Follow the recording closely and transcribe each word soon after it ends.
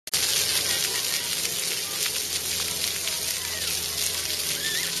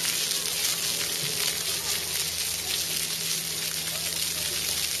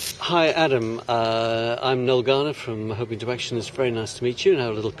Hi Adam, I'm Noel Garner from Hoping to Action. It's very nice to meet you and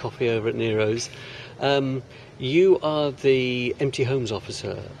have a little coffee over at Nero's. You are the Empty Homes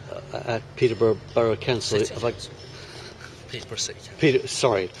Officer at Peterborough Borough Council. Peterborough City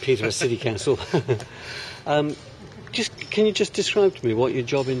Council. Peterborough City Council. Can you just describe to me what your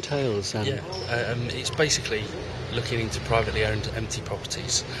job entails? It's basically looking into privately owned empty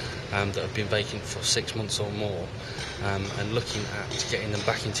properties that have been vacant for 6 months or more, and looking at getting them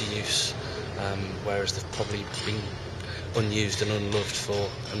back into use, whereas they've probably been unused and unloved for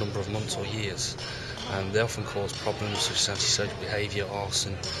a number of months or years. They often cause problems such as antisocial behaviour,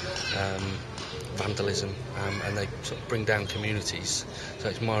 arson, vandalism, and they sort of bring down communities. So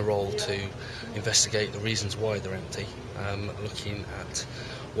it's my role to investigate the reasons why they're empty, looking at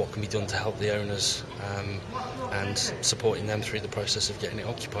what can be done to help the owners, and supporting them through the process of getting it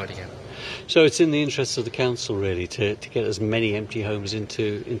occupied again. So it's in the interests of the council really to get as many empty homes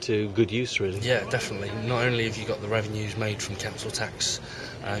into good use really? Yeah, definitely. Not only have you got the revenues made from council tax,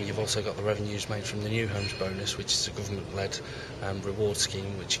 you've also got the revenues made from the New Homes Bonus, which is a government-led reward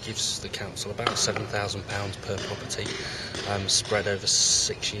scheme which gives the council about £7,000 per property, spread over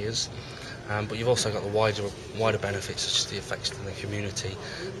 6 years. But you've also got the wider benefits, such as the effects to the community,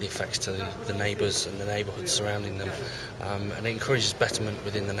 the effects to the neighbours and the neighbourhoods surrounding them, and it encourages betterment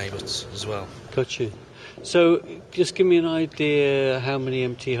within the neighbourhoods as well. Got you. So just give me an idea how many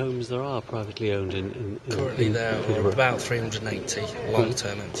empty homes there are privately owned in Currently there are about 380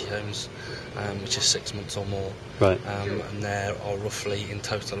 long-term empty homes, which is 6 months or more. Right. And there are roughly in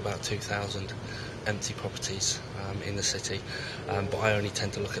total about 2,000 empty properties in the city, but I only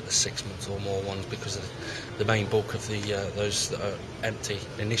tend to look at the 6 months or more ones because the main bulk of those that are empty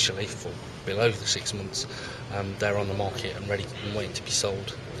initially for below the 6 months, they're on the market and ready and waiting to be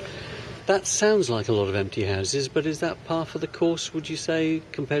sold. That sounds like a lot of empty houses, but is that par for the course, would you say,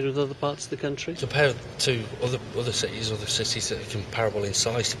 compared with other parts of the country? Compared to other cities that are comparable in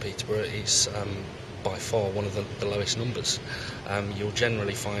size to Peterborough, it's by far one of the lowest numbers. You'll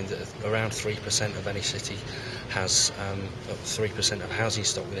generally find that around 3% of any city has 3% of housing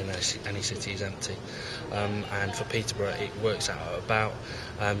stock within any city is empty, and for Peterborough it works out at about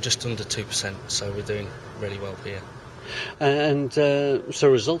just under 2%. So we're doing really well here. And so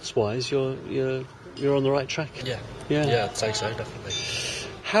results-wise, you're on the right track. Yeah, I'd say so, definitely.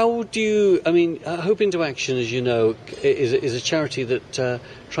 How do you? I mean, Hoping to Action, as you know, is a charity that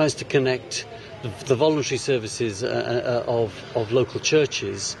tries to connect the voluntary services of local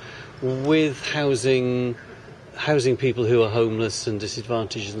churches with housing people who are homeless and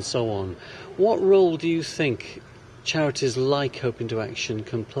disadvantaged and so on. What role do you think charities like Hoping to Action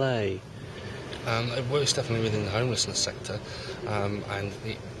can play? It works definitely within the homelessness sector, and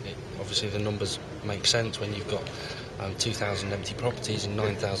obviously the numbers make sense when you've got 2,000 empty properties and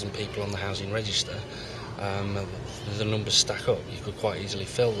 9,000 people on the housing register. The numbers stack up. You could quite easily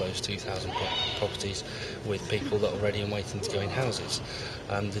fill those 2,000 properties with people that are ready and waiting to go in houses.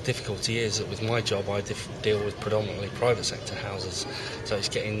 The difficulty is that with my job I deal with predominantly private sector houses, so it's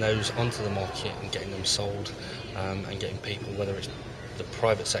getting those onto the market and getting them sold, and getting people, whether it's the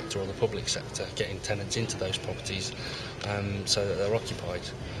private sector or the public sector, getting tenants into those properties so that they're occupied.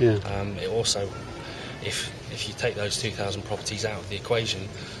 Yeah. It also, if you take those 2,000 properties out of the equation,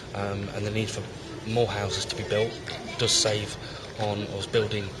 and the need for more houses to be built, does save on us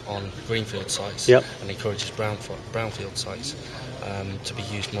building on greenfield sites. Yep. And encourages brownfield sites to be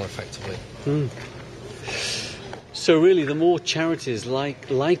used more effectively. So really, the more charities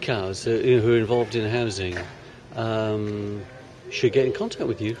like ours who are involved in housing should get in contact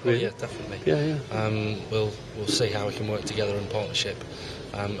with you. Really. Oh, yeah, definitely. Yeah. We'll see how we can work together in partnership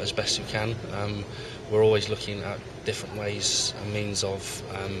as best we can. We're always looking at different ways and means of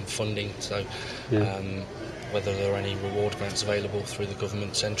funding. So whether there are any reward grants available through the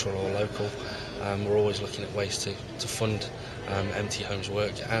government, central or local, we're always looking at ways to fund empty homes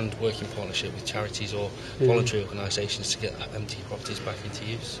work and work in partnership with charities or voluntary organisations to get empty properties back into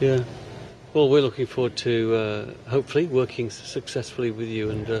use. Yeah. Well, we're looking forward to hopefully working successfully with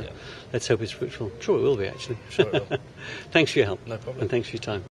you, and let's hope it's fruitful. Sure it will be, actually. Sure it will. Thanks for your help. No problem. And thanks for your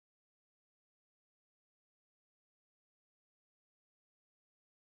time.